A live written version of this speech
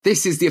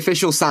This is the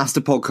official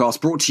SaaStr podcast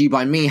brought to you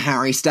by me,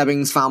 Harry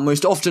Stebbings, found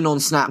most often on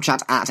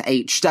Snapchat at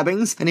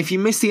HStebbings. And if you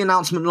missed the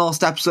announcement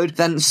last episode,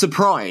 then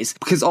surprise,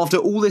 because after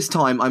all this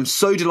time, I'm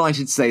so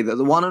delighted to say that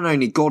the one and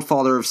only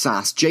godfather of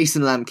SaaS,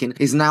 Jason Lemkin,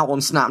 is now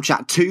on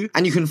Snapchat too,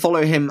 and you can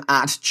follow him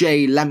at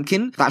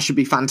jlemkin. That should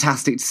be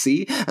fantastic to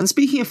see. And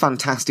speaking of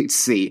fantastic to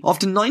see,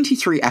 after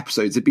 93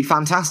 episodes, it'd be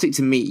fantastic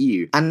to meet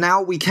you. And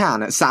now we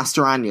can at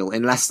SaaStr Annual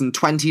in less than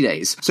 20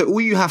 days. So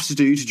all you have to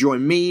do to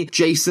join me,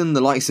 Jason,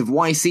 the likes of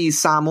YC,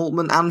 Sam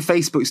Altman, and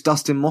Facebook's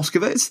Dustin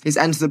Moskovitz is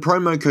enter the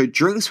promo code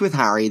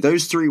DrinksWithHarry,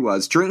 those three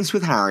words,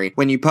 DrinksWithHarry,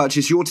 when you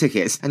purchase your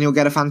tickets, and you'll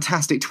get a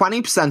fantastic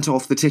 20%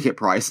 off the ticket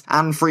price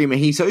and free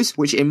mojitos,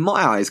 which in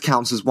my eyes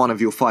counts as one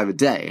of your 5 a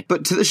day.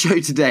 But to the show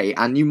today,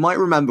 and you might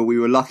remember we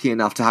were lucky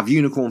enough to have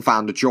Unicorn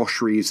founder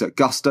Josh Reeves at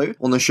Gusto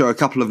on the show a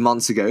couple of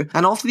months ago,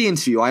 and after the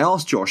interview I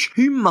asked Josh,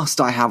 who must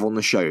I have on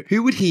the show?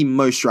 Who would he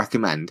most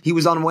recommend? He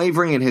was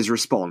unwavering in his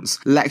response,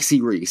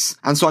 Lexi Reese.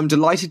 And so I'm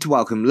delighted to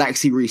welcome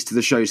Lexi Reese to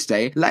the show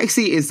today.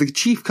 Lexi is the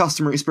Chief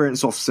Customer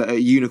Experience Officer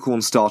at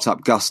unicorn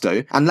startup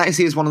Gusto, and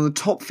Lexi is one of the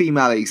top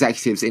female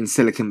executives in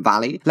Silicon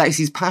Valley.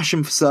 Lexi's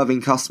passion for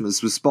serving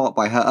customers was sparked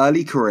by her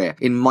early career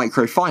in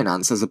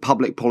microfinance as a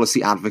public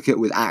policy advocate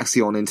with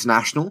Axion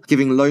International,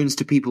 giving loans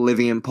to people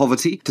living in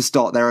poverty to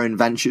start their own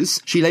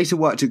ventures. She later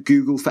worked at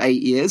Google for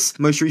 8 years,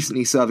 most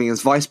recently serving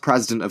as Vice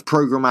President of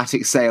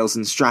Programmatic Sales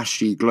and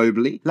Strategy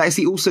globally.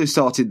 Lexi also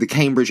started the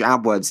Cambridge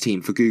AdWords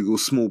team for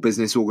Google's small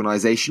business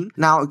organization.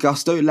 Now at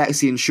Gusto,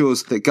 Lexi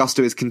ensures that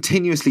Gusto is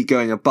continuously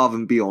going above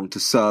and beyond to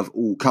serve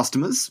all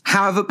customers.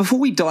 However, before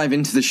we dive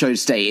into the show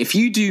today, if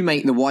you do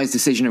make the wise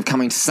decision of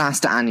coming to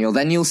SaaStr Annual,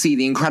 then you'll see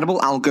the incredible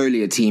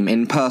Algolia team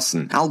in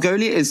person.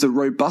 Algolia is the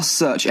robust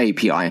search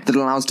API that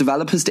allows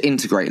developers to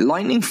integrate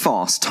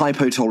lightning-fast,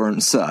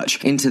 typo-tolerant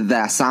search into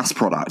their SaaS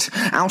product.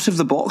 Out of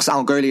the box,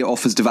 Algolia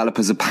offers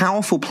developers a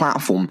powerful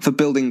platform for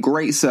building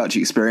great search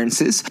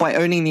experiences. By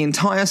owning the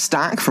entire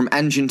stack from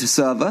engine to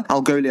server,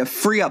 Algolia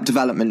free up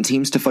development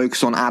teams to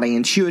focus on adding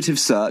intuitive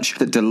search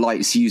that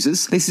delights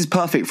users. This is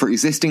perfect for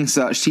existing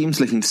search teams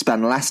looking to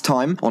spend less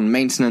time on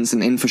maintenance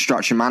and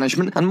infrastructure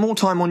management and more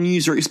time on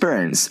user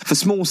experience. For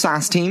small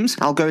SaaS teams,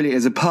 Algolia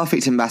is a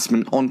perfect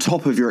investment on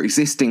top of your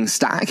existing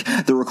stack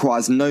that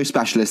requires no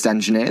specialist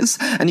engineers,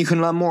 and you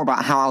can learn more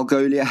about how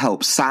Algolia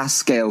helps SaaS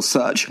scale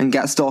search and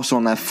get started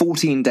on their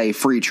 14-day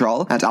free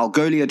trial at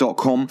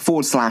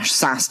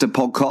algolia.com/SaaStr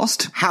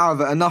podcast.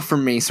 However, enough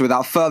from me, so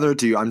without further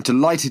ado, I'm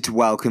delighted to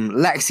welcome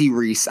Lexi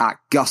Reese at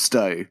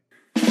Gusto.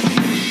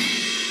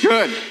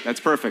 Good. That's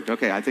perfect.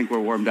 Okay, I think we're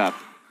warmed up.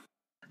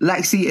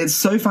 Lexi, it's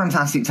so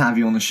fantastic to have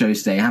you on the show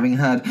today, having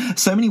heard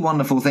so many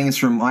wonderful things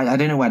from, I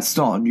don't know where to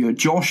start, you're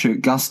Josh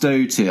at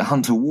Gusto, to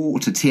Hunter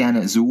Walk, to Tien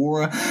at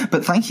Zuora,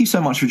 but thank you so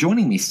much for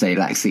joining me today,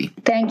 Lexi.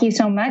 Thank you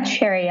so much,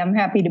 Harry. I'm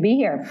happy to be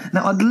here.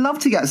 Now, I'd love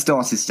to get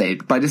started today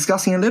by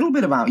discussing a little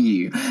bit about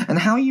you and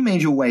how you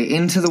made your way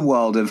into the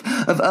world of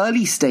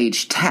early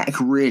stage tech,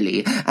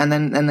 really, and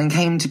then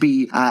came to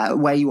be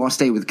where you are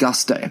today with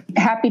Gusto.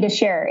 Happy to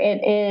share.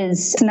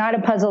 It's not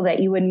a puzzle that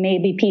you would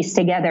maybe piece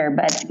together,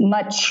 but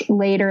much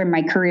later in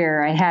my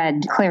career, I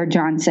had Claire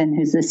Johnson,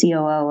 who's the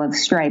COO of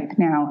Stripe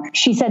now.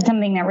 She said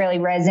something that really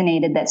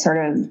resonated that sort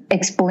of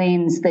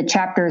explains the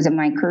chapters of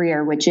my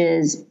career, which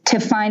is to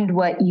find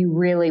what you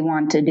really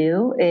want to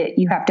do,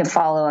 you have to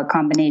follow a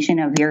combination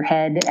of your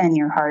head and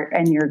your heart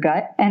and your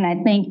gut. And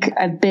I think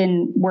I've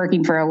been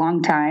working for a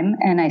long time,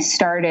 and I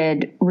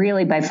started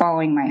really by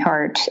following my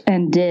heart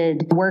and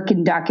did work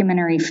in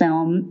documentary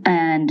film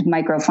and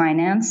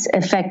microfinance.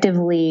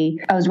 Effectively,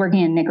 I was working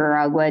in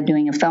Nicaragua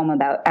doing a film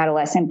about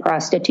adolescent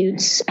prostitutes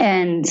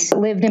and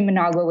lived in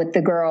Managua with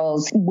the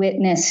girls,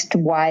 witnessed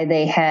why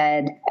they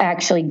had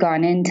actually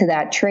gone into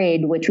that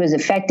trade, which was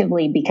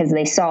effectively because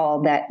they saw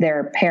that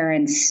their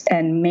parents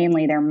and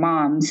mainly their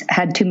moms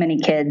had too many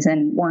kids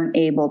and weren't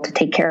able to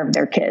take care of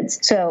their kids.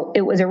 So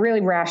it was a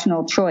really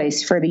rational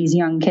choice for these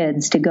young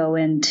kids to go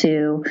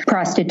into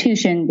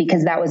prostitution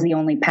because that was the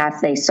only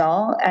path they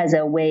saw as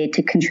a way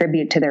to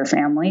contribute to their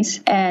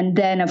families. And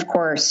then, of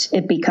course,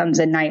 it becomes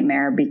a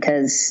nightmare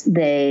because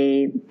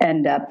they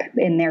end up,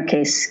 in their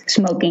case,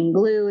 smoking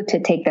glue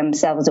to take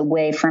themselves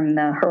away from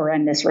the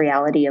horrendous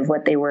reality of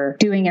what they were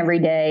doing every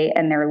day,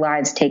 and their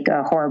lives take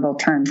a horrible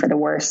turn for the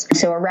worse.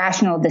 So a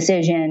rational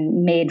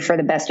decision made for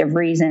the best of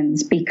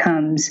reasons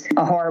becomes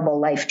a horrible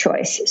life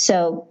choice.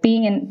 So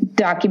being in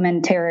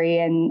documentary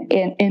and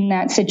in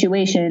that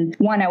situation,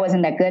 one, I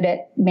wasn't that good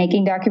at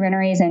making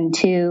documentaries, and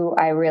two,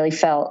 I really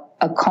felt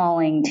a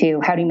calling to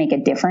how do you make a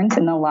difference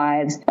in the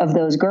lives of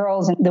those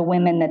girls and the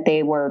women that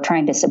they were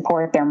trying to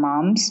support, their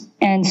moms.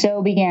 And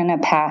so began a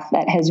path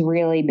that has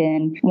really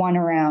been one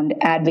around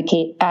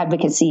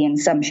advocacy in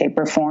some shape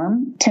or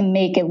form. To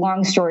make a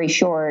long story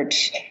short,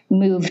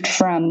 moved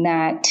from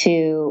that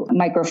to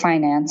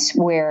microfinance,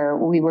 where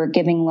we were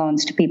giving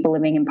loans to people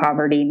living in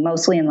poverty,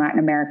 mostly in Latin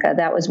America.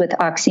 That was with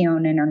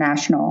Acción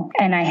International.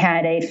 And I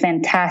had a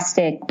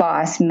fantastic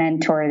boss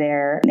mentor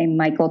there named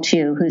Michael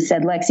Chu, who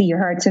said, Lexi, your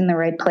heart's in the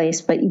right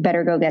place, but you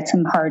better go get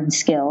some hard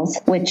skills,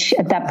 which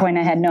at that point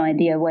I had no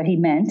idea what he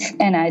meant.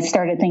 And I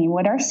started thinking,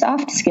 what are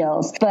soft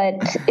skills?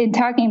 But in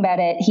talking about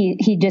it,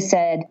 he just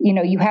said,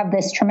 you have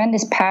this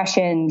tremendous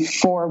passion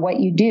for what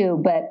you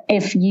do, but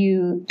if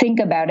you think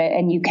about it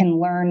and you can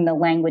learn the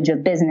language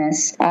of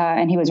business,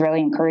 and he was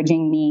really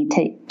encouraging me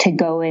to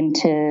go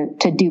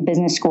to do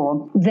business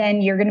school,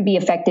 then you're going to be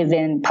effective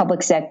in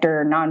public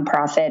sector,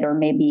 nonprofit, or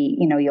maybe,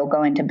 you'll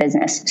go into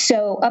business.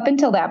 So up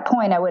until that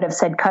point, I would have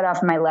said cut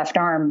off my left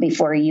arm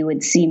before you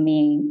would see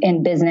me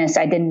in business.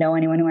 I didn't know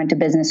anyone who went to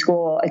business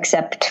school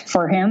except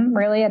for him,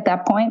 really, at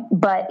that point.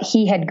 But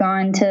he had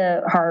gone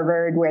to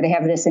Harvard, where they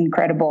have this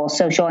incredible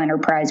social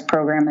enterprise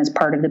program as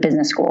part of the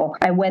business school.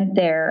 I went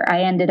there.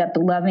 I ended up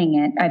loving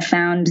it. I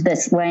found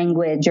this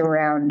language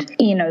around,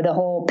 the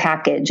whole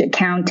package: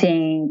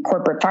 accounting,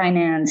 corporate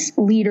finance,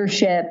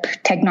 leadership,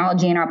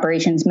 technology and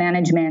operations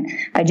management.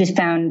 I just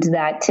found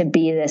that to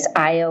be this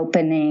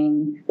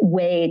eye-opening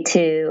way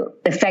to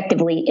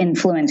effectively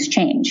influence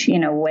change.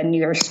 When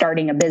you're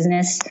starting a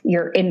business,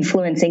 you're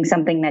influencing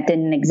something that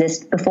didn't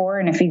exist before.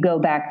 And if you go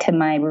back to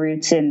my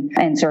roots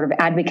and sort of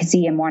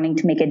advocacy and wanting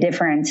to make a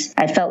difference,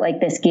 I felt like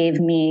this gave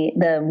me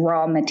the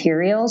raw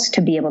materials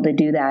to be able to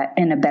do that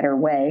in a better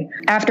way.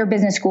 After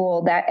business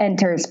school,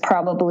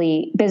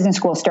 business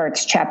school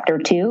starts chapter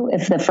 2.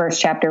 If the first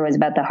chapter was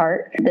about the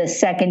heart, the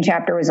second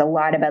chapter was a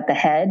lot about the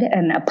head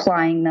and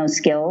applying those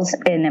skills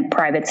in a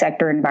private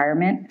sector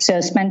environment.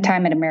 So spent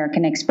time at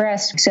American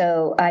Express.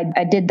 So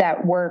I did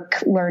that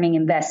work learning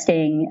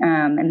investing,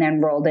 and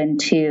then rolled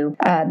into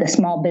the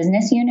small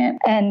business unit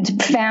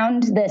and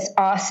found this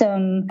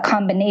awesome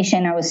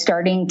combination. I was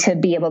starting to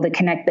be able to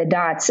connect the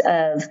dots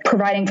of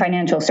providing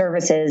financial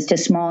services to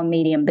small and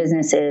medium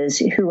businesses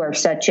who are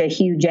such a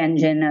huge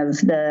engine of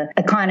the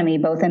economy,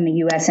 both in the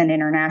U.S. and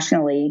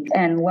internationally,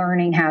 and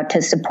learning how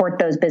to support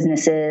those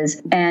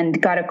businesses.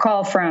 And got a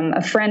call from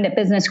a friend at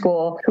business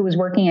school who was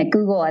working at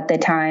Google at the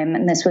time,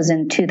 and this was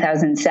in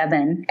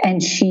 2007.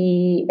 And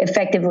she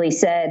effectively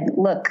said,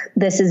 look,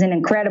 this is an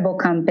incredible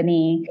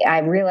company. I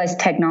realize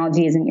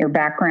technology isn't your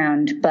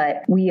background,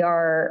 but we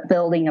are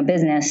building a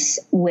business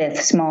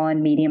with small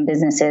and medium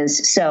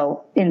businesses.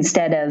 So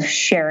instead of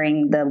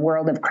sharing the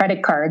world of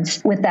credit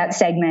cards with that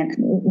segment,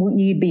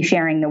 you'd be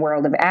sharing the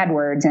world of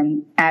AdWords.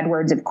 And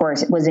AdWords, of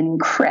course, was an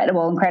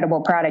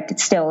incredible product. It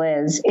still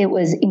is. It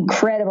was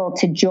incredible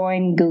to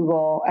join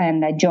Google,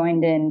 and I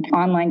joined in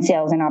online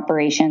sales and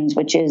operations,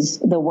 which is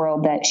the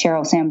world that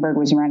Sheryl Sandberg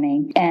was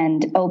running,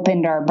 and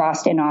opened our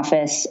Boston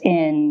office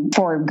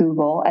for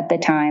Google at the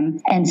time.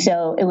 And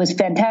so it was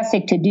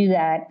fantastic to do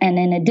that. And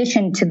in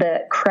addition to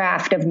the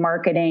craft of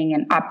marketing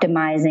and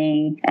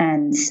optimizing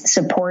and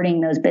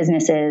supporting those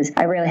businesses,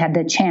 I really had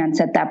the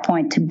chance at that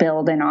point to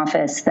build an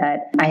office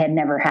that I had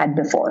never had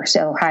before.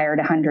 So hired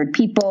 100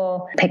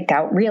 people, picked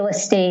out real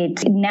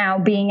estate. Now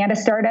being at a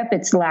startup,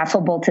 it's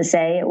laughable to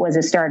say it was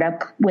a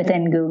startup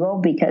within Google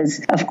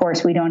because, of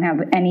course, we don't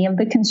have any of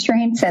the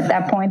constraints at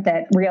that point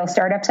that real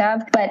startups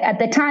have. But at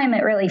the time,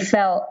 it really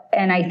felt,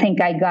 and I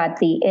think I got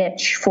the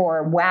itch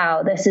for,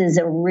 wow, this is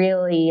a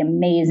really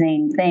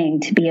amazing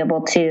thing to be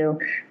able to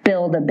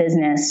build a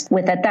business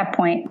with, at that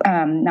point,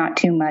 not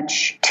too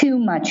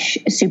much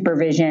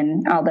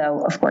supervision,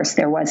 although of course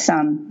there was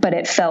some, but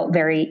it felt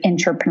very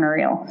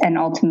entrepreneurial. And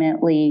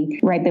ultimately,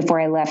 right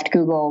before I left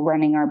Google,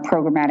 running our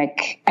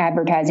programmatic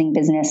advertising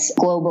business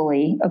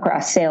globally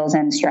across sales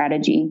and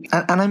strategy.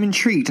 And I'm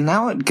intrigued,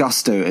 now at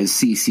Gusto as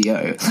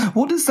CCO,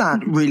 what does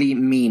that really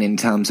mean in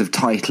terms of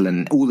title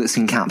and all that's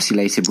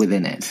encapsulated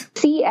within it?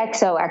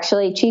 CXO,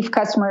 actually, Chief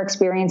Customer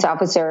Experience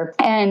Officer.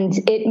 And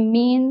it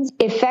means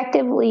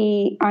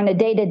effectively on a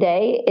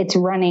day-to-day, it's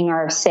running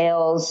our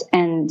sales,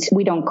 and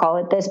we don't call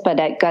it this, but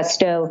at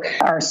Gusto,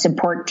 our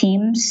support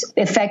teams.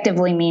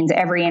 Effectively means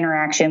every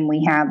interaction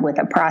we have with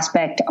a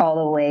prospect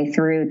all the way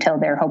through till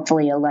they're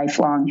hopefully a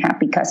lifelong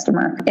happy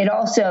customer.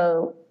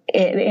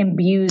 It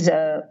imbues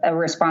a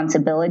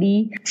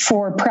responsibility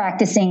for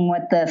practicing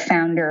what the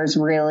founders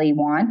really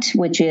want,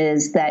 which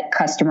is that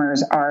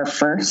customers are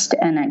first.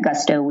 And at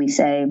Gusto, we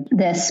say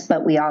this,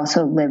 but we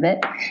also live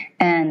it.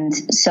 And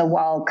so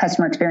while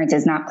customer experience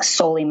is not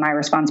solely my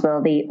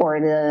responsibility or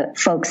the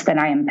folks that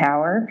I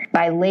empower,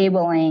 by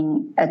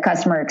labeling a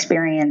customer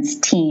experience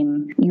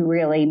team, you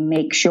really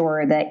make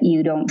sure that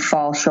you don't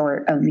fall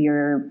short of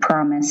your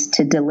promise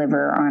to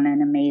deliver on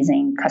an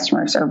amazing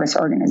customer service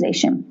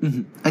organization.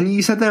 Mm-hmm. And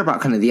you said there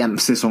about kind of the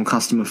emphasis on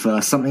customer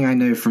first, something I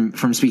know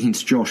from speaking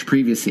to Josh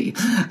previously.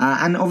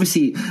 And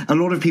obviously, a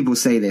lot of people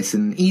say this,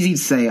 and easy to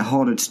say,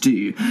 harder to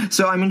do.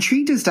 So I'm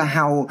intrigued as to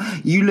how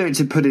you learn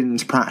to put it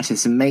into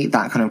practice and make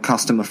that kind of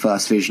customer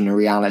first vision a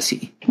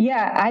reality.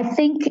 Yeah, I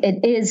think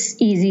it is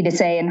easy to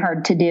say and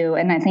hard to do.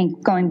 And I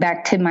think going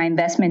back to my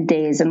investment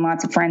days, and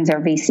lots of friends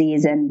are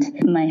VCs, and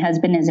and my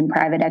husband is in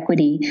private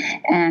equity.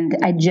 And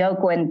I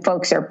joke when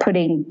folks are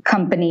putting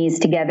companies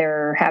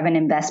together, have an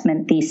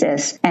investment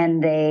thesis,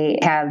 and they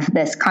have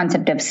this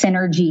concept of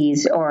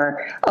synergies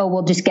or, oh,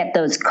 we'll just get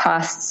those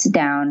costs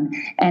down.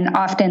 And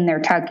often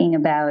they're talking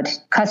about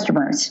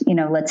customers.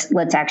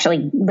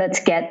 Let's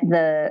get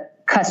the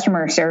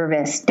customer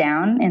service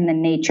down in the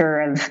nature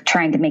of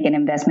trying to make an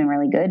investment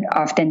really good.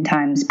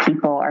 Oftentimes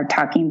people are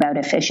talking about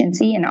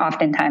efficiency, and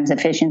oftentimes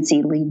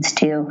efficiency leads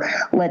to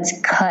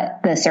let's cut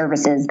the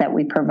services that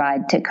we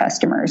provide to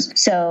customers.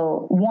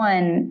 So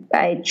one,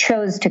 I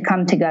chose to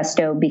come to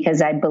Gusto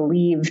because I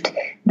believed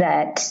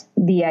that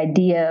the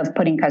idea of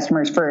putting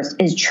customers first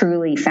is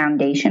truly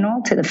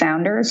foundational to the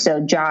founders. So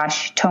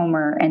Josh,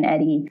 Tomer, and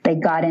Eddie, they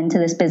got into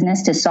this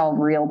business to solve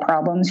real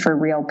problems for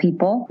real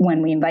people.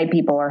 When we invite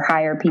people or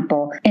hire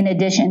people, in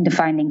addition to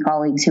finding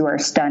colleagues who are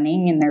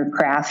stunning in their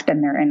craft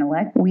and their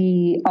intellect,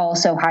 we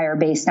also hire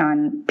based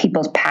on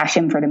people's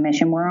passion for the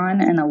mission we're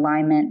on and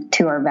alignment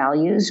to our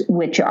values,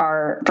 which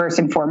are first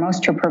and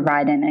foremost to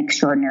provide an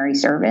extraordinary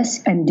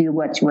service and do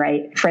what's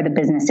right for the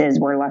businesses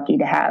we're lucky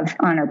to have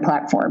on our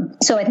platform.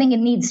 So I think it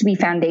needs to be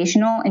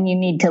foundational, and you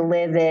need to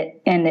live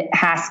it, and it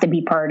has to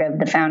be part of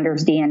the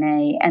founder's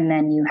DNA. And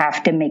then you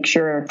have to make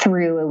sure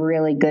through a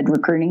really good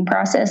recruiting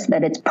process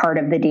that it's part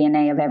of the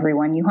DNA of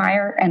everyone you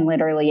hire, and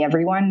literally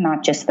everyone,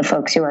 not just the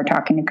folks who are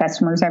talking to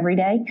customers every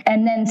day.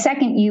 And then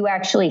second, you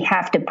actually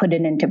have to put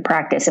it into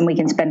practice, and we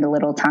can spend a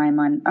little time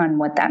on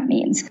what that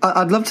means.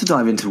 I'd love to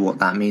dive into what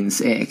that means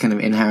kind of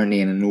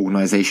inherently in an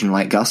organization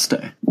like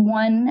Gusto.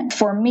 One,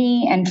 for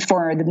me and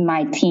for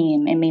my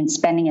team, it means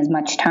spending as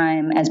much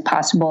time as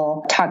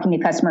possible talking to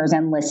customers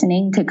and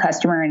listening to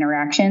customer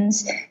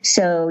interactions.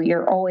 So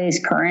you're always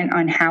current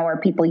on how are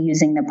people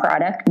using the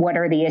product, what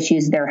are the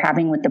issues they're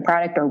having with the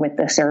product or with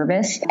the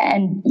service,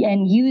 and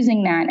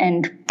using that.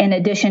 And in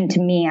addition to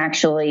me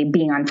actually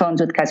being on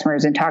phones with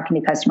customers and talking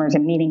to customers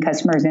and meeting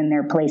customers in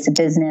their place of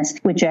business,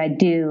 which I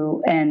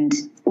do, and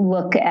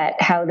look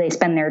at how they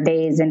spend their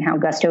days and how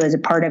Gusto is a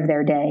part of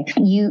their day,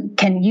 you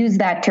can use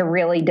that to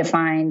really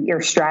define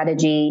your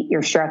strategy,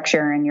 your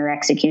structure, and your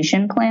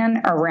execution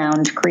plan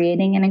around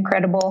creating an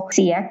incredible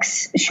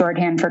CX,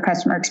 shorthand for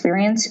customer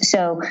experience.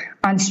 So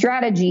on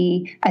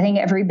strategy, I think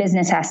every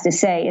business has to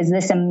say, is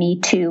this a me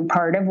too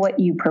part of what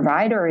you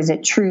provide, or is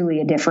it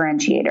truly a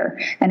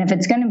differentiator? And if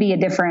it's going to be a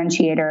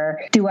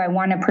differentiator, do I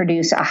want to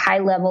produce a high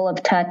level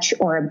of touch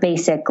or a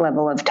basic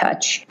level of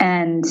touch?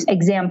 And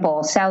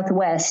example,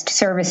 Southwest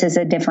service is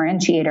a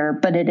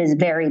differentiator, but it is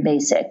very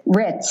basic.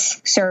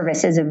 Ritz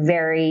service is a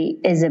very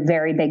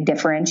big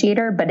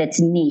differentiator, but it's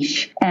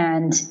niche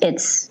and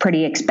it's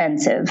pretty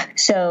expensive.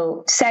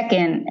 So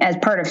second, as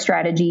part of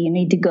strategy, you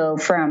need to go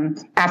from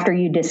after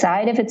you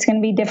decide if it's going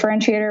to be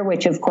differentiator,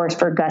 which of course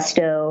for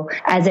Gusto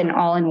as an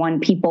all-in-one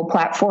people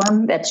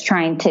platform that's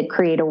trying to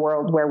create a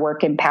world where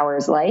work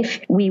empowers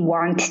life, we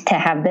want to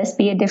have this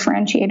be a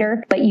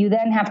differentiator. But you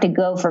then have to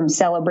go from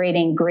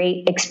celebrating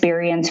great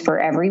experience for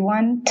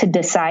everyone to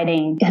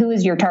deciding who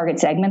is your target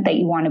segment that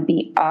you want to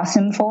be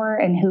awesome for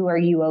and who are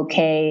you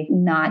okay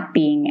not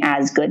being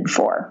as good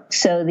for.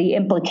 So the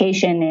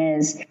implication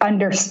is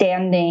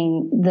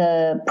understanding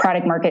the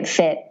product market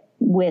fit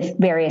with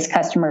various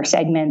customer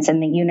segments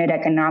and the unit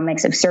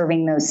economics of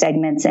serving those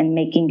segments, and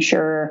making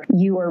sure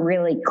you are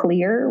really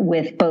clear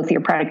with both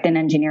your product and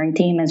engineering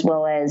team as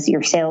well as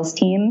your sales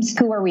teams.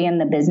 Who are we in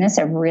the business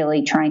of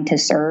really trying to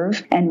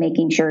serve, and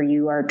making sure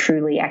you are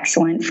truly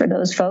excellent for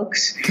those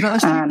folks. Can I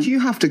ask you, do you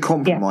have to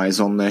compromise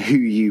on the who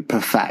you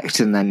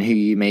perfect and then who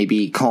you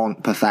maybe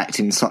can't perfect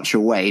in such a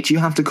way? Do you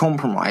have to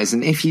compromise?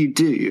 And if you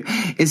do,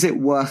 is it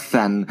worth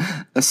then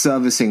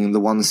servicing the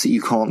ones that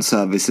you can't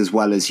service as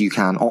well as you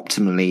can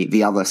optimally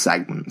the other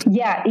segment?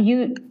 Yeah,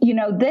 you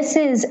know, this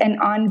is an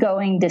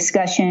ongoing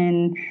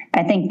discussion,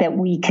 I think, that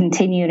we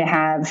continue to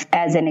have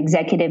as an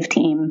executive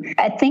team.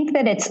 I think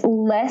that it's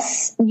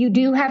less, you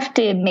do have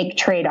to make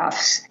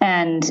trade-offs,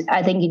 and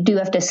I think you do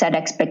have to set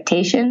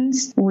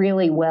expectations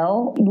really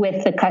well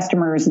with the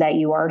customers that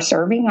you are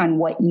serving on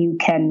what you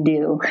can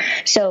do.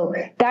 So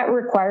that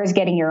requires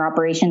getting your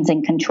operations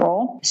in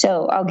control.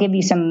 So I'll give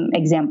you some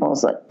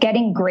examples. Look,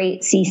 getting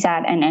great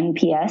CSAT and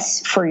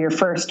NPS for your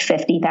first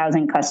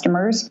 50,000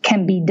 customers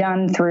can be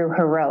done through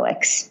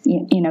heroics.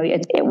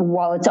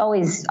 While it's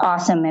always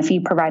awesome if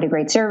you provide a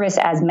great service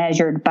as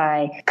measured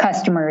by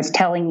customers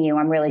telling you,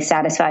 I'm really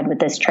satisfied with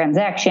this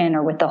transaction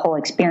or with the whole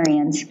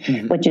experience,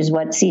 which is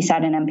what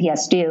CSAT and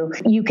NPS do,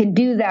 you can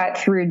do that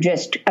through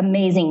just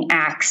amazing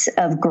acts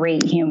of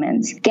great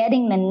humans.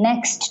 Getting the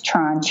next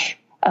tranche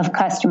of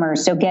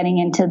customers, so getting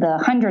into the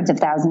hundreds of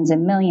thousands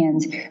and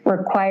millions,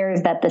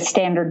 requires that the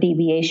standard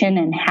deviation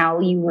in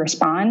how you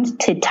respond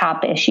to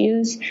top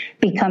issues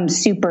becomes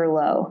super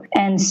low.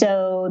 And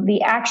so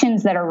the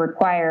actions that are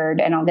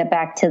required, and I'll get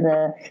back to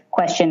the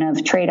question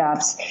of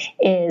trade-offs,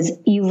 is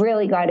you've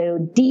really got to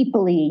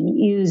deeply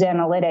use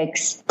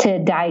analytics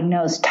to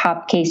diagnose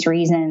top case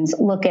reasons,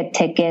 look at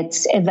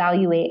tickets,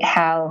 evaluate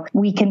how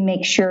we can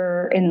make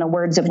sure in the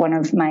words of one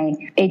of my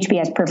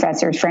HBS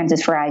professors,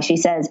 Frances Fry, she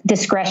says,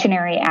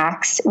 discretionary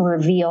acts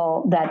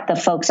reveal that the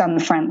folks on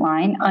the front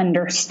line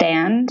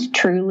understand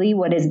truly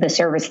what is the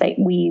service that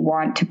we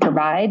want to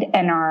provide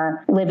and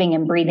are living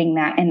and breathing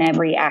that in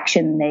every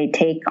action they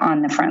take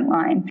on the front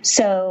line.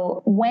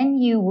 So when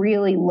you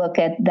really look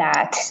at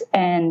that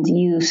and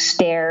you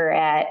stare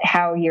at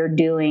how you're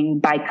doing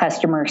by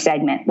customer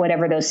segment,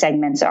 whatever those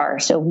segments are.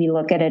 So we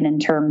look at it in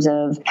terms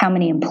of how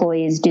many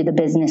employees do the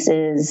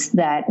businesses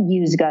that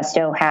use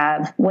Gusto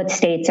have, what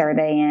states are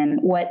they in,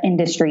 what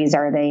industries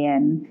are they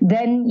in.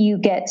 Then you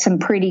get some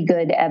pretty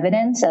good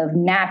evidence of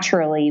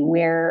naturally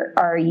where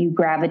are you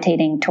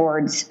gravitating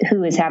towards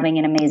who is having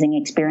an amazing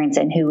experience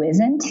and who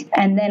isn't.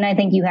 And then I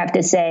think you have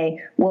to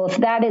say, well, if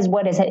that is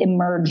what has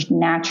emerged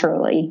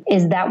naturally,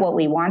 is that what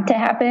we want to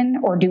happen?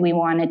 Or do we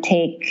want to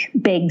take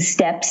big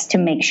steps to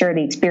make sure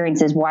the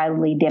experience is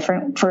wildly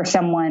different for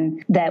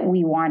someone that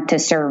we want to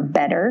serve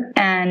better?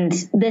 And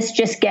this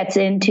just gets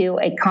into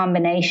a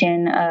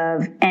combination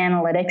of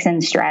analytics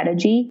and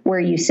strategy where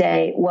you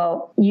say,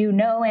 well, you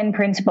know in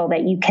principle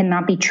that you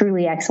cannot be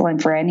truly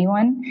excellent for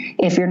anyone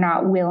if you're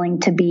not willing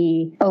to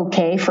be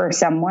okay for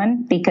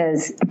someone,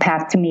 because the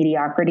path to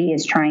mediocrity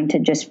is trying to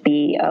just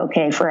be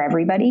okay for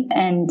everybody.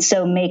 And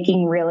so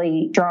making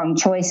really strong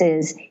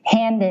choices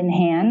hand in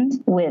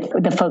hand with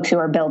the folks who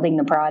are building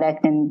the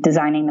product and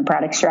designing the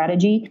product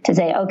strategy to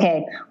say,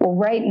 okay, well,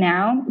 right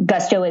now,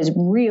 Gusto is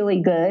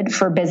really good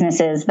for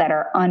businesses that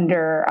are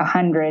under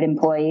 100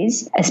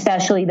 employees,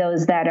 especially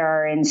those that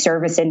are in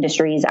service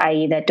industries,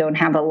 i.e. that don't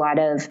have a lot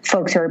of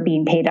folks who are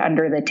being paid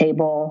under the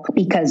table,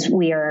 because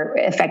we are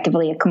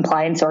effectively a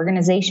compliance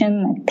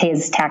organization that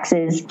pays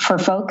taxes for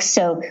folks.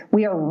 So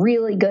we are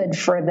really good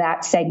for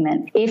that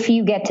segment. If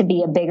you get to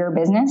be a bigger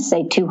business,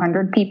 say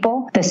 200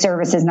 people, the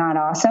service is not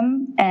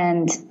awesome.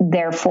 And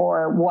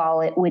therefore,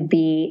 while it would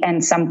be,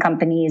 and some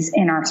companies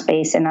in our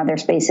space and other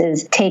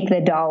spaces take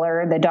the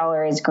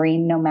dollar is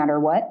green no matter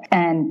what,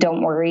 and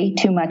don't worry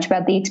too much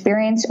about the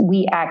experience.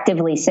 We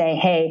actively say,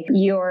 hey,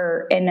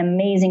 you're an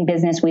amazing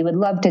business. We would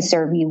love to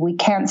serve you. We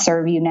can't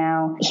serve you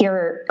now.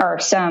 Here are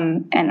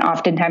some, and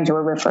oftentimes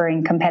we're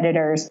referring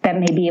competitors that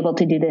may be able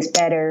to do this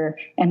better,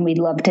 and we'd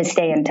love to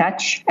stay in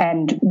touch.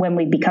 And when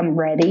we become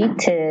ready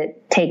to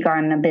take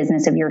on a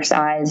business of your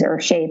size or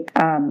shape,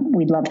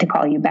 we'd love to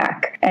call you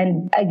back.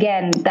 And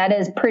again, that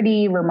is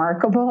pretty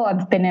remarkable.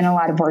 I've been in a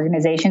lot of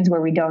organizations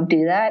where we don't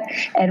do that,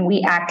 and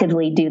we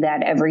actively do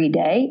that every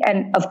day.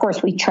 And of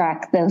course, we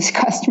track those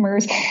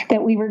customers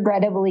that we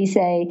regrettably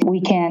say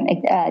we can't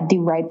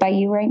do right by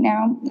you right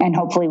now, and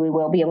hopefully we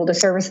will be able to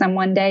service them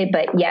one day.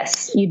 But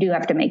yes, you do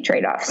have to make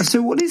trade-offs.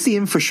 So what is the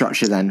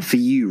infrastructure then for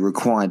you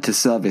required to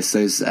service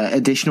those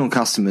additional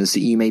customers that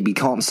you maybe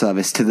can't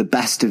service to the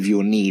best of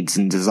your needs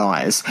and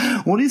desires?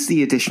 What is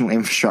the additional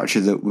infrastructure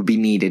that would be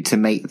needed to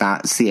make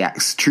that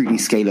CX truly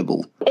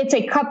scalable? It's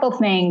a couple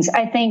things.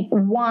 I think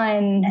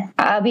one,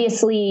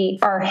 obviously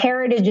our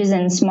heritage is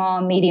in small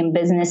and medium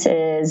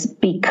businesses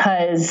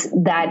because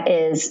that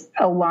is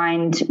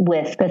aligned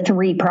with the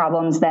three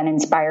problems that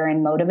inspire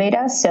and motivate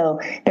us. So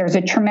there's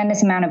a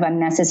tremendous amount of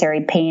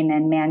unnecessary pain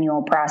and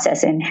manual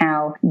process in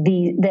how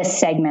this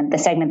segment, the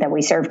segment that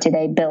we serve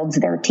today, builds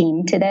their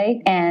team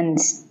today. And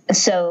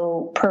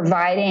so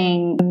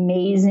providing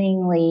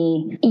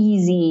amazingly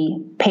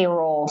easy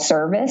payroll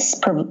service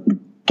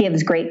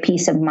gives great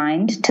peace of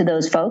mind to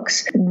those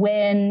folks.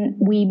 When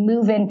we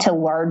move into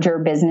larger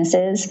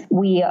businesses,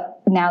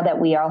 now that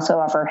we also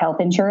offer health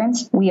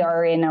insurance, we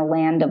are in a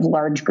land of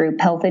large group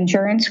health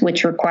insurance,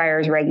 which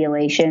requires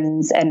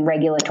regulations and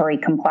regulatory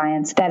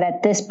compliance that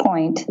at this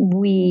point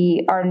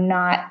we are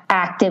not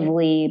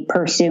actively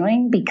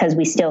pursuing, because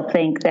we still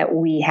think that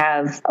we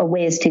have a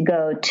ways to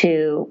go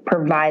to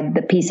provide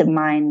the peace of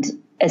mind,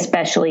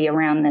 especially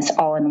around this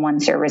all-in-one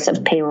service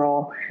of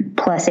payroll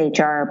plus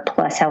HR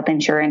plus health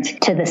insurance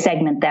to the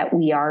segment that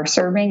we are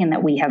serving and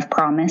that we have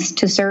promised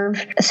to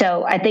serve.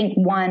 So I think,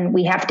 one,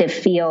 we have to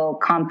feel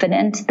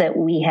confident that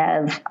we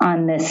have,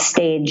 on this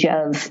stage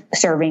of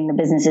serving the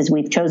businesses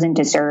we've chosen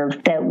to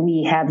serve, that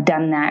we have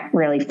done that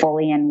really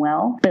fully and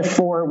well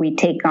before we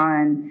take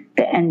on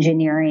the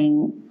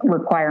engineering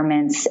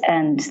requirements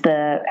and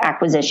the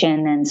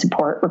acquisition and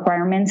support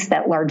requirements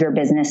that larger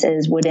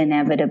businesses would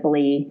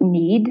inevitably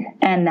need.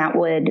 And that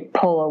would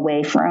pull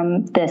away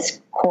from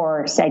this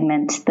core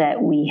segment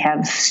that we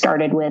have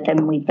started with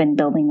and we've been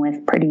building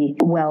with pretty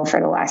well for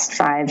the last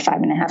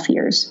 5.5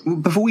 years.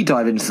 Before we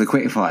dive into the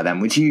quickfire then,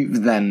 would you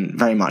then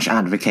very much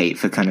advocate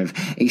for kind of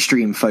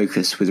extreme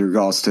focus with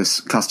regards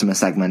to customer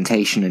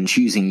segmentation and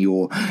choosing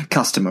your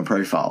customer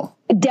profile?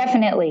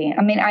 Definitely.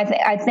 I mean,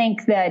 I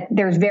think that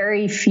there's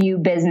very few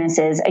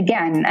businesses.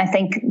 Again, I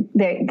think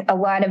that a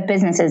lot of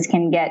businesses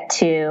can get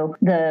to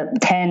the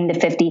 10 to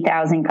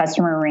 50,000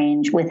 customer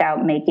range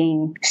without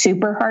making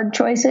super hard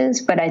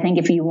choices. But I think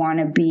if you want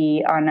to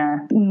be on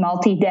a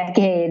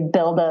multi-decade,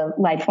 build a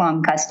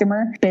lifelong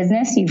customer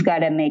business, you've got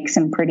to make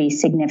some pretty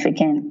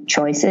significant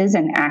choices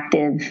and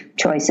active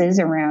choices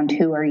around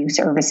who are you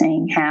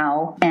servicing,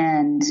 how,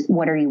 and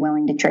what are you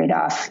willing to trade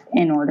off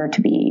in order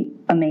to be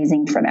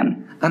amazing for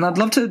them. And I'd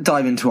love to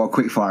dive into our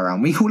quickfire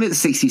round. We call it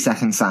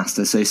 60-second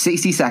SaaStr, so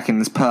 60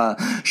 seconds per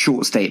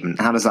short statement.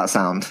 How does that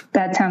sound?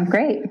 That sounds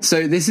great.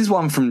 So this is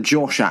one from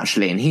Josh,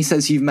 actually, and he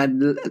says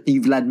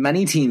you've led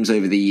many teams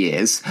over the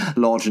years,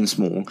 large and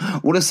small.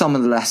 What are some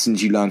of the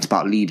lessons you learned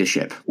about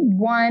leadership?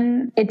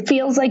 One, it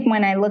feels like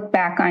when I look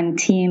back on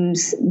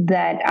teams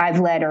that I've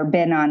led or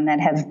been on that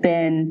have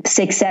been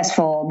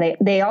successful,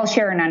 they all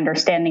share an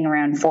understanding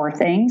around four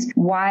things.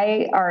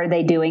 Why are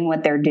they doing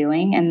what they're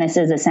doing? And this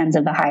is a sense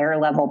of a higher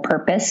level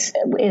purpose,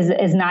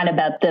 is not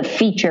about the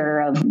feature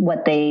of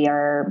what they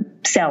are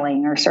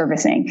selling or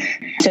servicing.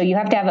 So you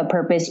have to have a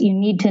purpose. You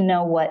need to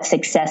know what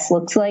success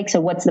looks like. So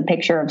what's the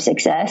picture of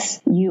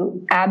success?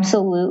 You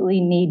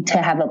absolutely need to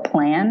have a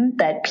plan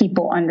that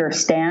people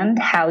understand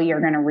how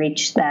you're going to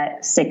reach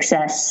that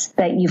success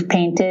that you've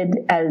painted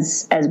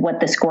as what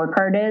the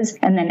scorecard is.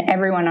 And then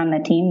everyone on the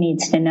team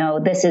needs to know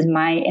this is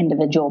my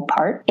individual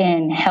part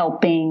in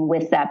helping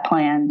with that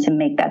plan to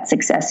make that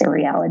success a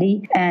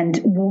reality. And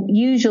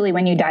usually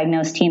when you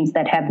diagnose teams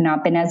that have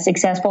not been as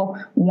successful,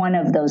 one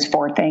of those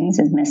four things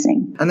is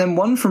missing. And then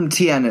one from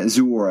Tien at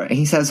Zora,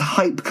 he says,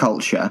 hype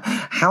culture.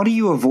 How do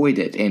you avoid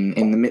it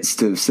in the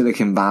midst of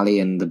Silicon Valley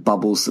and the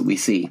bubbles that we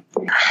see?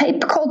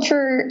 Hype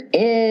culture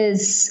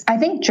is, I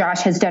think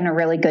Josh has done a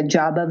really good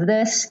job of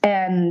this.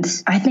 And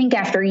I think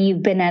after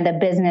you've been at a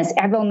business,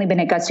 I've only been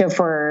at Gusto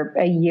for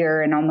a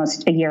year and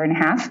almost a year and a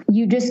half.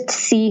 You just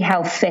see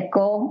how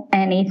fickle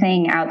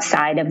anything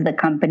outside of the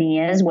company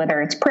is,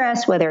 whether it's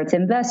press, whether it's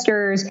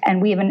investors.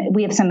 And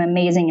we have some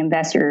amazing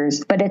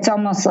investors, but it's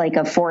almost like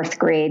a fourth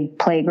grade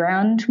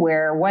playground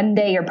where one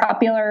day you're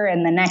popular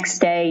and the next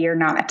day you're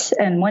not.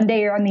 And one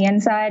day you're on the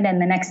inside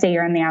and the next day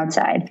you're on the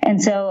outside.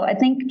 And so I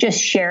think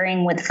just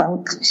sharing with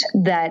folks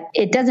that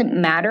it doesn't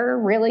matter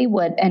really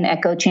what an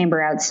echo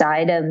chamber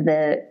outside of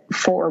the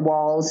four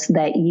walls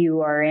that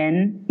you are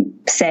in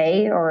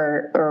say,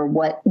 or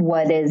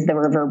what is the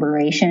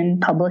reverberation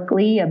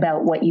publicly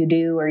about what you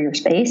do or your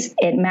space.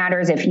 It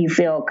matters if you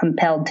feel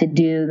compelled to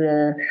do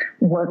the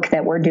work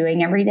that we're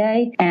doing every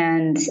day.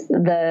 And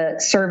the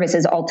service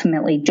is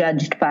ultimately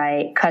judged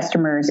by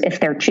customers. If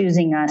they're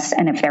choosing us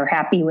and if they're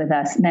happy with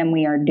us, then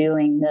we are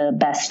doing the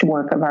best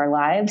work of our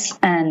lives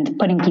and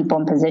putting people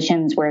in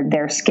positions where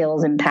their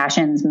skills and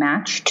passions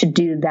match to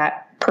do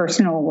that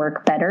personal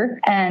work better.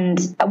 And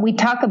we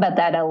talk about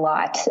that a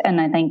lot. And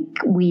I think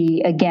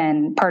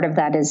part of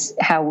that is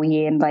how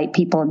we invite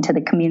people into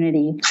the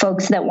community.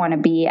 Folks that want to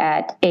be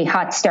at a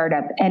hot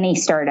startup, any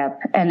startup,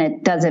 and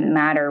it doesn't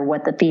matter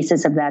what the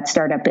thesis of that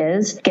startup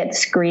is, get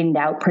screened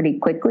out pretty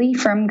quickly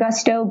from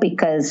Gusto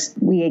because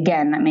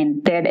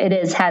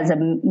it has a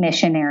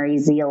missionary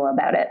zeal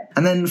about it.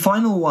 And then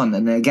final one,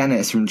 and again,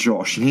 it's from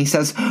Josh, and he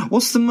says,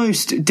 what's the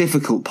most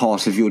difficult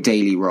part of your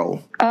daily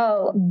role?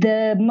 Oh,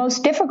 the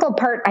most difficult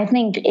part, I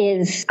think,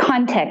 is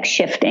context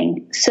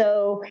shifting.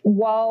 So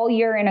while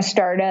you're in a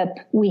startup,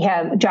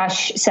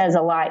 Josh says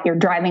a lot, you're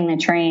driving the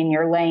train,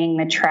 you're laying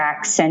the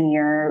tracks, and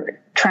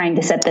you're trying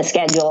to set the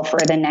schedule for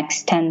the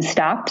next 10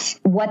 stops.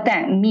 What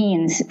that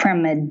means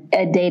from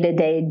a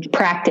day-to-day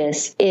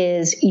practice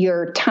is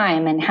your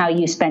time and how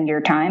you spend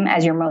your time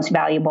as your most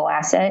valuable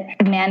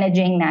asset.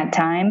 Managing that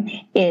time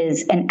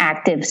is an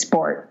active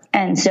sport.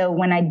 And so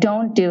when I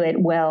don't do it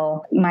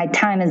well, my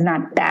time is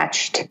not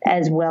batched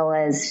as well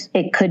as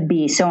it could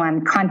be. So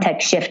I'm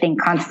context shifting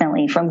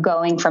constantly from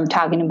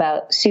talking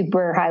about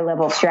super high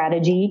level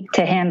strategy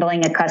to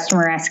handling a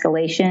customer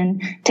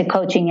escalation to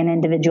coaching an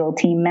individual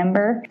team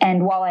member.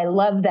 And while I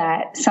love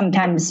that,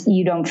 sometimes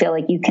you don't feel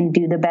like you can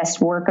do the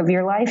best work of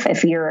your life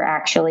if you're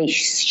actually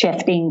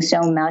shifting so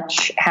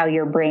much how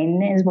your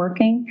brain is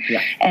working.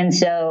 Yeah. And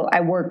so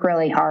I work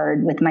really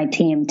hard with my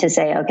team to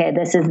say, okay,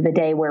 this is the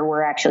day where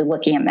we're actually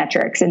looking at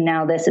metrics. And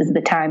now this is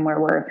the time where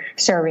we're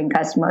serving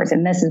customers.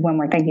 And this is when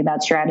we're thinking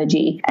about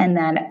strategy. And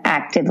that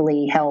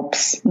actively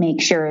helps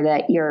make sure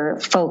that you're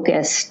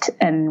focused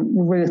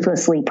and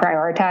ruthlessly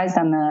prioritized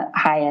on the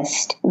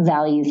highest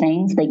value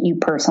things that you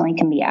personally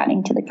can be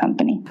adding to the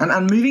company.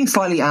 And moving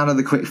slightly out of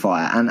the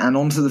quickfire and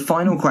onto the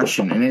final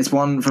question, and it's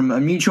one from a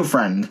mutual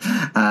friend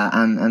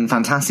and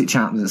fantastic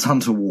chap that's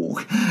Hunter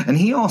Walk. And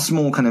he asks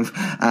more kind of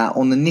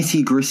on the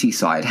nitty-gritty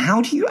side,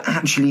 how do you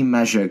actually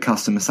measure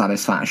customer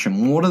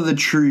satisfaction? What are the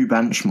true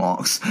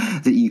benchmarks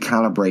that you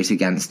calibrate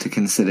against to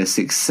consider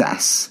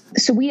success?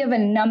 So we have a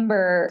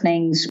number of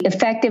things.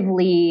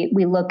 Effectively,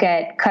 we look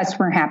at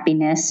customer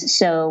happiness.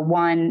 So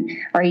one,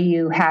 are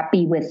you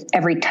happy with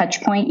every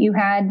touch point you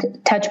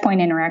had? Touch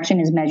point interaction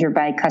is measured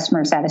by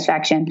customer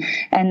satisfaction.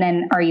 And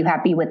then are you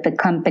happy with the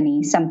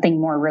company? Something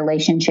more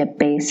relationship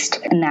based.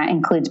 And that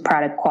includes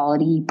product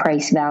quality,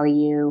 price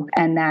value,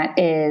 and that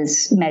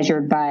is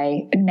measured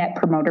by Net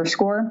Promoter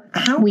Score.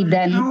 How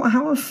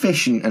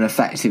efficient and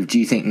effective do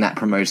you think Net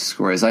Promoter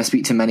Score is? I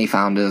speak to many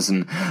founders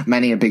and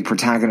many are big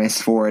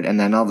protagonists for it, and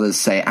then others others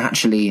say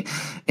actually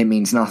it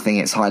means nothing,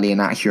 it's highly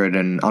inaccurate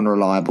and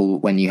unreliable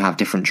when you have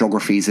different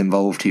geographies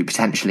involved who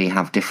potentially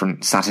have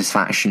different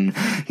satisfaction.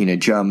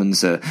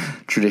 Germans are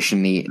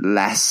traditionally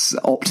less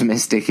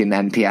optimistic in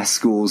NPS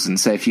scores, and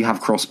so if you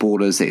have cross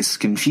borders, it's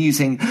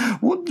confusing.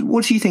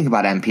 What do you think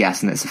about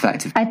NPS and its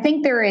effectiveness? I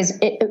think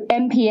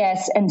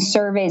NPS and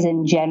surveys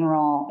in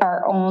general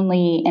are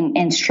only an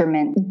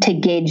instrument to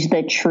gauge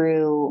the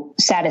true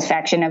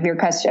satisfaction of your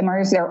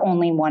customers. They're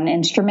only one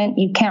instrument.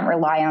 You can't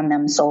rely on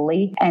them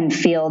solely and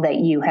feel that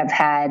you have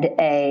had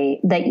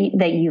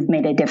that you've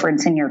made a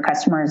difference in your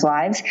customers'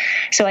 lives.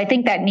 So I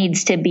think that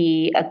needs to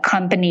be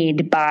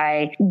accompanied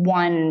by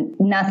one,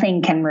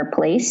 nothing can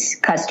replace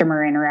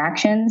customer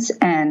interactions,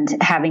 and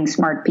having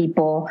smart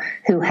people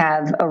who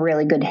have a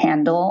really good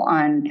handle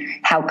on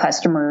how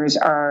customers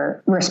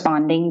are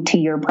responding to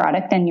your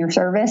product and your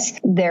service.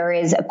 There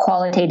is a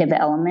qualitative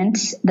element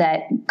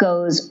that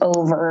goes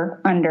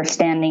over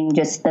understanding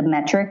just the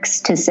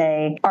metrics to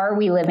say, are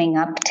we living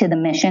up to the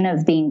mission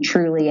of being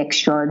truly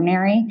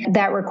extraordinary?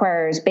 That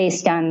requires,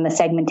 based on the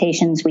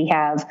segmentations we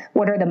have,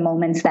 what are the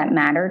moments that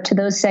matter to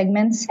those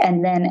segments?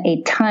 And then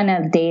a ton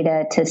of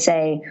data to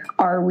say,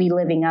 are we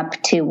living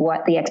up to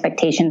what the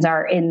expectations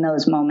are in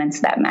those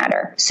moments that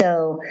matter?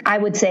 So I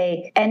would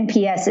say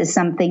NPS is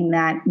something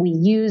that we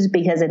use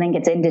because I think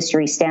it's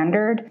industry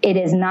standard. It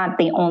is not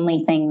the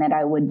only thing that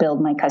I would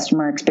build my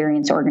customer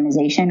experience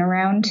organization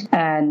around.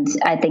 And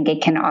I think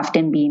it can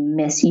often be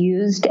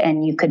misused,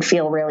 and you could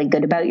feel really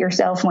good about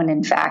yourself when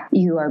in fact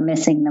you are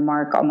missing the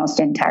mark almost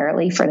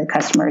entirely for the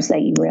customers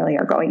that you really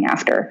are going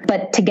after.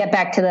 But to get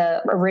back to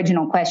the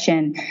original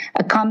question,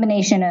 a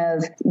combination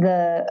of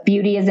the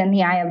beauty is in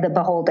the eye of the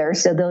beholder.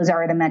 So those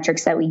are the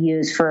metrics that we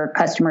use for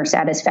customer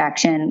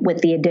satisfaction,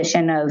 with the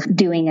addition of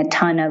doing a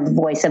ton of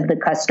voice of the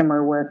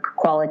customer work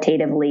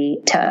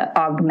qualitatively to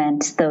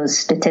augment those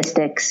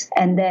statistics.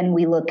 And then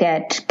we look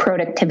at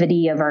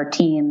productivity of our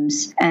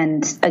teams.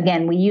 And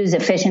again, we use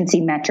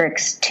efficiency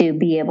metrics to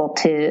be able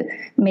to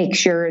make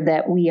sure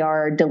that we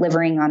are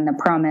delivering on the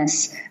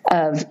promise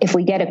of, if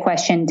we get a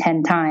question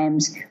 10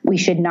 times, we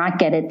should not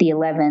get it the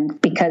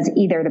 11th, because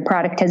either the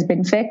product has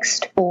been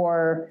fixed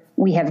or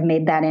we have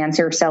made that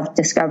answer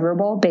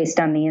self-discoverable based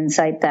on the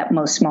insight that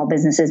most small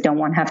businesses don't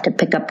want to have to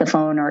pick up the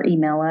phone or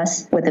email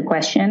us with a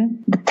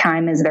question. The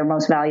time is their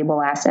most valuable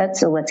asset,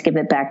 so let's give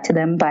it back to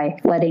them by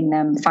letting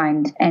them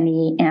find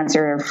any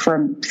answer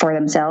for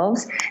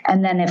themselves.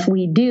 And then if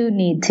we do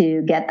need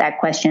to get that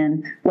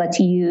question, let's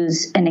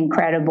use an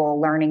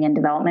incredible learning and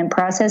development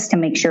process to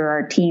make sure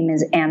our team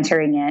is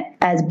answering it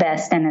as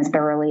best and as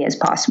thoroughly as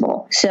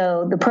possible.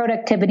 So the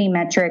productivity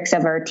metrics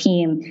of our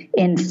team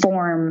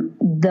inform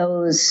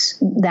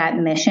that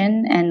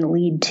mission and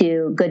lead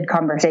to good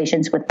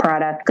conversations with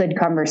product, good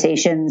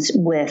conversations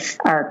with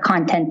our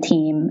content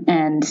team,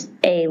 and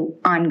a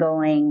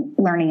ongoing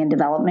learning and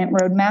development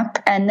roadmap.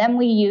 And then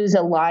we use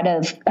a lot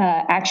of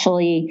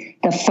actually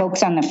the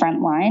folks on the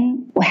front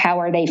line. How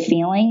are they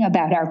feeling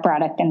about our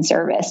product and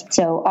service?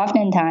 So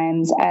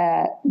oftentimes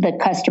the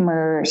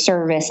customer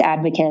service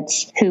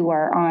advocates who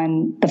are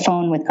on the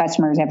phone with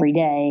customers every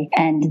day,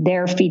 and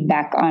their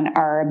feedback on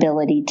our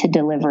ability to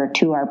deliver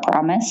to our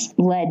promise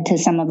led to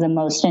some of the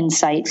most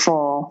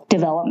insightful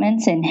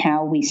developments in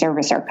how we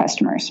service our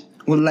customers.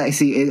 Well,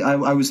 Lexi,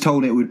 I was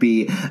told it would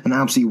be an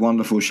absolutely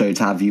wonderful show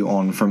to have you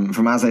on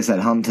from, as I said,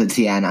 Hunter,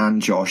 Tien,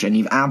 and Josh, and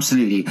you've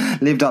absolutely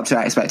lived up to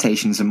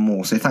expectations and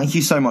more. So thank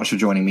you so much for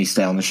joining me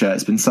today on the show.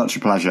 It's been such a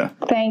pleasure.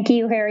 Thank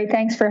you, Harry.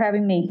 Thanks for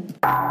having me.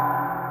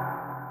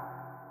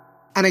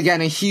 And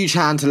again, a huge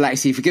hand to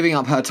Lexi for giving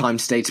up her time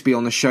today to be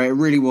on the show. It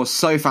really was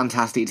so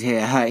fantastic to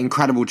hear her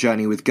incredible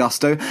journey with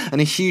Gusto. And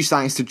a huge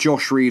thanks to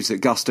Josh Reeves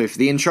at Gusto for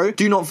the intro.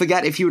 Do not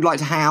forget, if you would like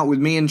to hang out with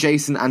me and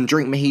Jason and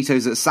drink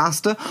mojitos at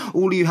SaaStr,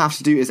 all you have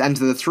to do is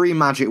enter the 3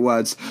 magic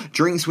words,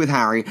 Drinks with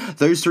Harry.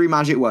 Those 3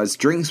 magic words,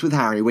 Drinks with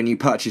Harry, when you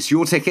purchase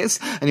your tickets,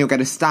 and you'll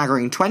get a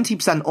staggering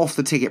 20% off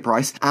the ticket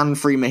price and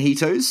free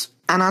mojitos.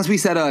 And as we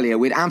said earlier,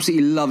 we'd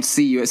absolutely love to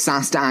see you at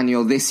SaaStr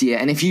Annual this year.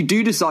 And if you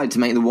do decide to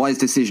make the wise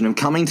decision of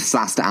coming to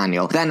SaaStr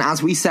Annual, then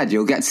as we said,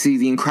 you'll get to see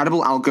the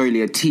incredible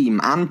Algolia team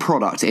and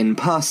product in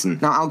person.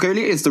 Now,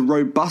 Algolia is the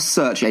robust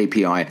search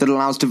API that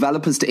allows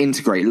developers to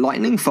integrate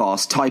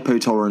lightning-fast,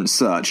 typo-tolerant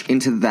search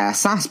into their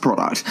SaaS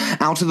product.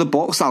 Out of the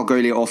box,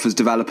 Algolia offers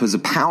developers a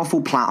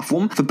powerful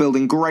platform for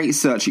building great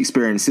search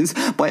experiences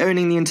by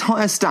owning the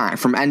entire stack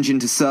from engine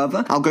to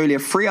server.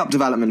 Algolia free up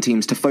development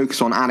teams to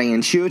focus on adding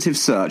intuitive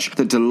search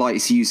that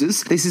delights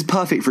users. This is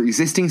perfect for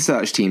existing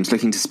search teams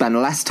looking to spend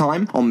less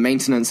time on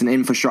maintenance and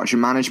infrastructure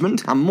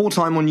management and more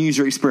time on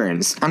user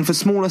experience. And for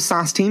smaller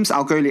SaaS teams,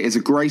 Algolia is a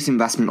great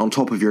investment on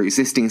top of your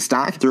existing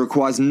stack that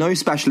requires no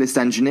specialist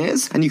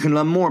engineers, and you can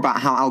learn more about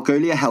how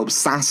Algolia helps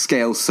SaaS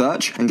scale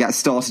search and get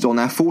started on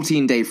their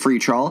 14-day free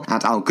trial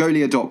at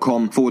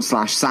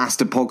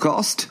algolia.com/SaaStr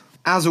podcast.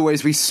 As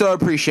always, we so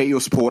appreciate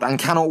your support and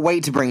cannot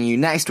wait to bring you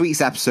next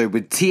week's episode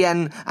with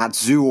Tien at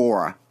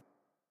Zuora.